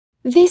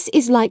This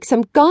is like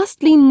some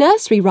ghastly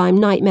nursery rhyme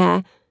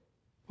nightmare.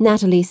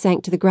 Natalie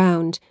sank to the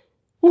ground.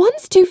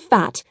 One's too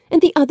fat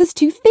and the other's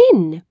too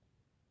thin.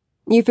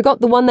 You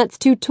forgot the one that's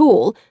too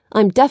tall.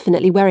 I'm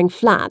definitely wearing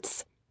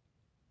flats.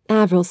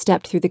 Avril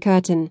stepped through the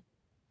curtain.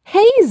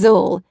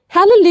 Hazel!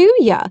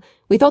 Hallelujah!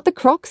 We thought the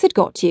Crocs had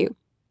got you.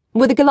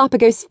 Were the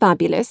Galapagos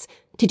fabulous?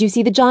 Did you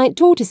see the giant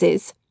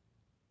tortoises?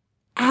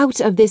 Out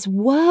of this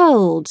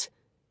world!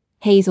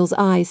 Hazel's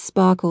eyes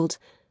sparkled.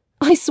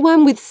 I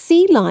swam with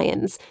sea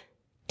lions.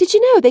 Did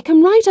you know they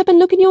come right up and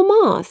look in your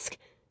mask?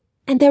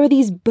 And there are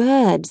these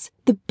birds,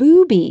 the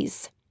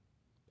boobies.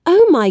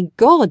 Oh my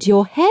God,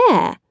 your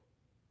hair!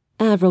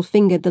 Avril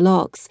fingered the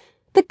locks.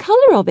 The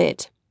colour of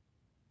it.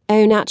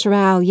 Au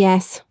naturel,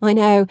 yes, I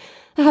know.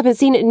 I haven't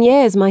seen it in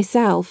years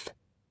myself.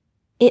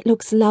 It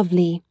looks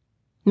lovely,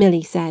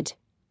 Millie said.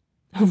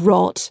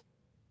 Rot.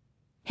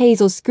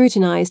 Hazel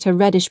scrutinised her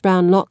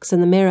reddish-brown locks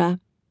in the mirror.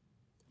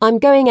 I'm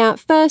going out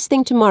first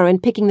thing tomorrow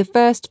and picking the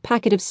first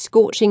packet of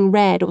scorching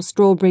red or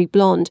strawberry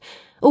blonde,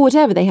 or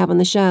whatever they have on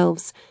the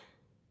shelves.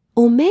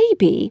 Or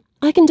maybe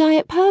I can dye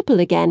it purple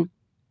again.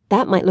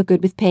 That might look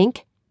good with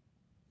pink.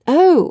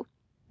 Oh,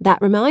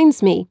 that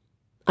reminds me.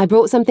 I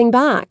brought something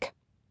back.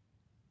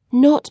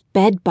 Not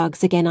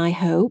bedbugs again, I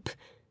hope.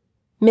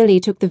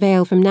 Millie took the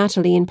veil from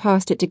Natalie and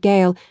passed it to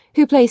Gail,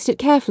 who placed it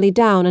carefully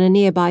down on a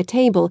nearby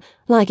table,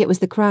 like it was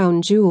the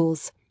crown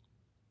jewels.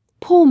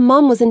 Poor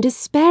Mum was in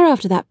despair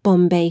after that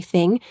Bombay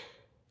thing.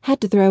 Had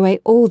to throw away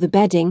all the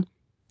bedding,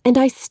 and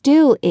I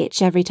still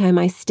itch every time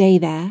I stay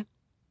there.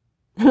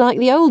 Like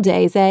the old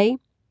days, eh?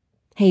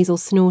 Hazel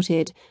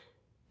snorted.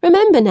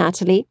 Remember,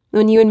 Natalie,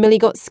 when you and Millie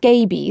got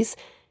scabies,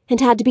 and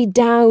had to be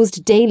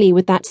doused daily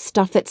with that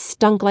stuff that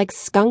stunk like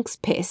skunk's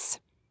piss?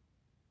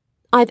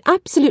 I've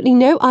absolutely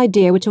no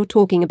idea what you're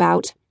talking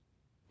about,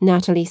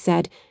 Natalie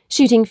said,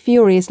 shooting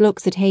furious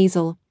looks at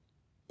Hazel.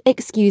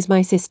 Excuse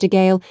my sister,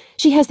 Gail.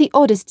 She has the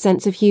oddest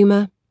sense of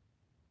humour.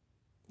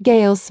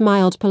 Gail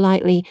smiled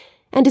politely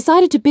and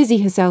decided to busy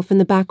herself in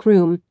the back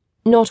room,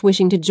 not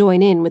wishing to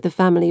join in with the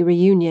family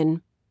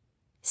reunion.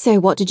 So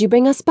what did you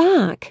bring us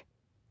back?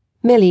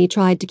 Millie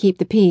tried to keep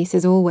the peace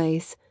as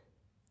always.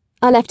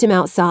 I left him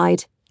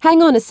outside.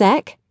 Hang on a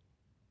sec.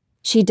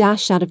 She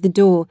dashed out of the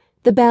door,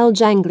 the bell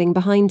jangling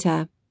behind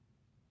her.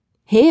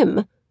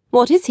 Him?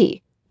 What is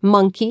he?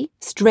 Monkey?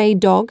 Stray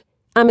dog?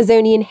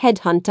 Amazonian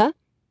headhunter?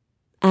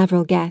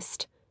 Avril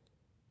guessed.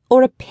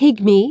 Or a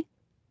pygmy?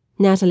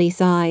 Natalie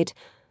sighed.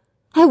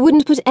 I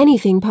wouldn't put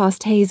anything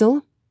past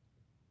Hazel.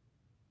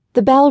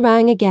 The bell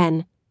rang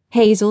again,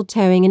 Hazel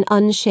towing an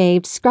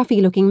unshaved,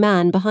 scruffy-looking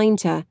man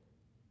behind her.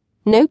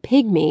 No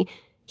pygmy.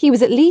 He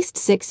was at least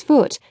 6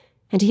 foot,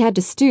 and he had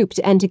to stoop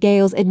to enter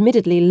Gail's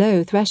admittedly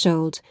low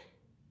threshold.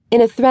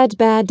 In a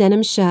threadbare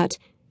denim shirt,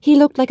 he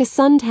looked like a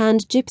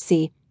sun-tanned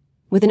gypsy,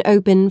 with an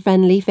open,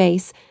 friendly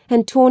face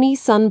and tawny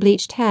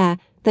sun-bleached hair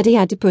that he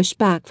had to push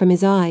back from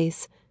his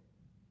eyes.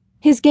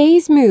 His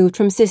gaze moved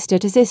from sister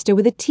to sister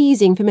with a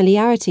teasing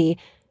familiarity,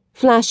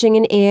 flashing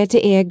an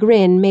ear-to-ear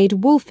grin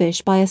made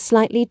wolfish by a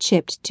slightly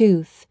chipped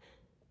tooth.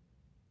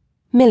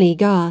 Millie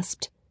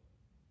gasped.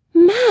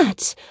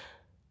 Matt!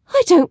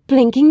 I don't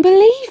blinking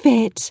believe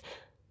it!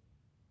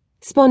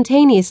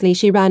 Spontaneously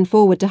she ran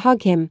forward to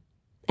hug him,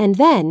 and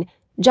then,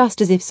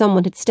 just as if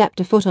someone had stepped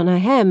a foot on her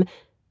hem,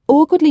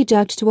 awkwardly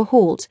jerked to a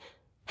halt,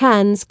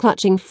 hands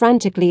clutching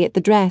frantically at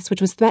the dress which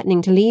was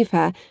threatening to leave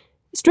her,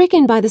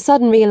 stricken by the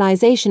sudden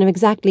realization of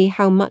exactly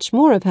how much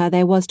more of her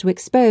there was to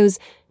expose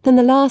than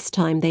the last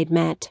time they'd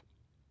met.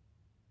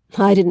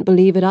 I didn't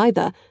believe it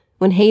either,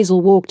 when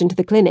Hazel walked into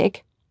the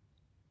clinic.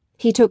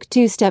 He took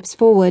 2 steps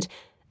forward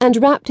and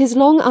wrapped his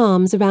long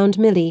arms around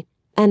Millie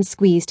and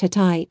squeezed her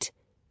tight.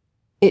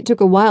 It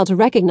took a while to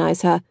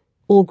recognize her,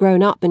 all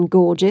grown up and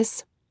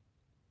gorgeous.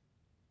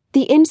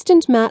 The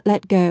instant Matt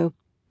let go,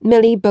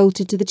 Millie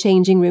bolted to the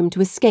changing room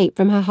to escape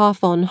from her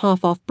half-on,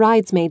 half-off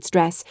bridesmaid's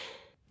dress,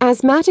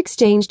 as Matt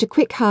exchanged a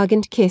quick hug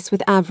and kiss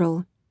with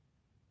Avril.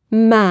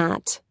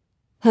 Matt!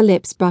 Her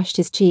lips brushed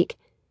his cheek.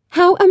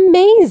 How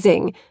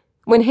amazing!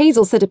 When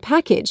Hazel said a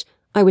package,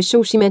 I was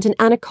sure she meant an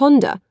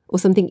anaconda or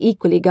something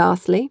equally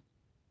ghastly.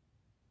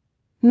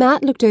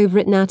 Matt looked over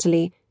at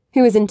Natalie,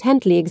 who was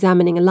intently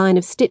examining a line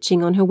of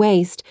stitching on her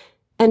waist,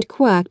 and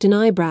quirked an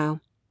eyebrow.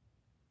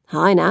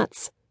 Hi,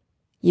 Nats.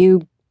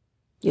 You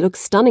look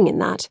stunning in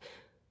that.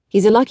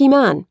 He's a lucky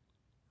man.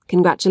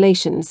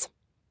 Congratulations.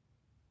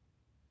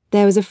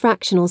 There was a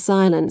fractional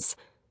silence.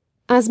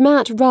 As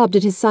Matt rubbed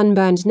at his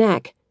sunburned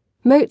neck,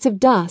 motes of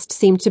dust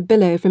seemed to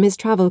billow from his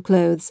travel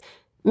clothes,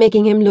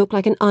 making him look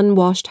like an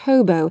unwashed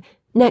hobo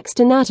next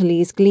to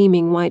Natalie's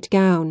gleaming white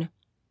gown.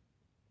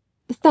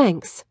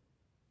 Thanks.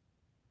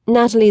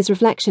 Natalie's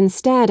reflection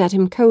stared at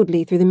him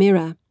coldly through the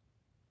mirror.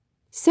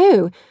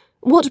 So,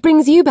 what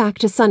brings you back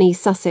to sunny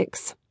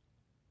Sussex?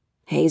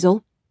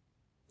 Hazel.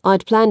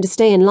 I'd planned to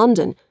stay in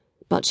London,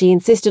 but she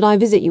insisted I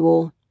visit you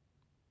all.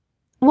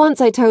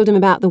 Once I told him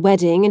about the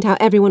wedding and how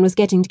everyone was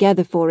getting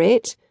together for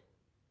it.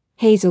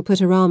 Hazel put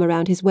her arm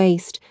around his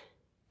waist.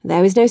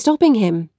 There was no stopping him.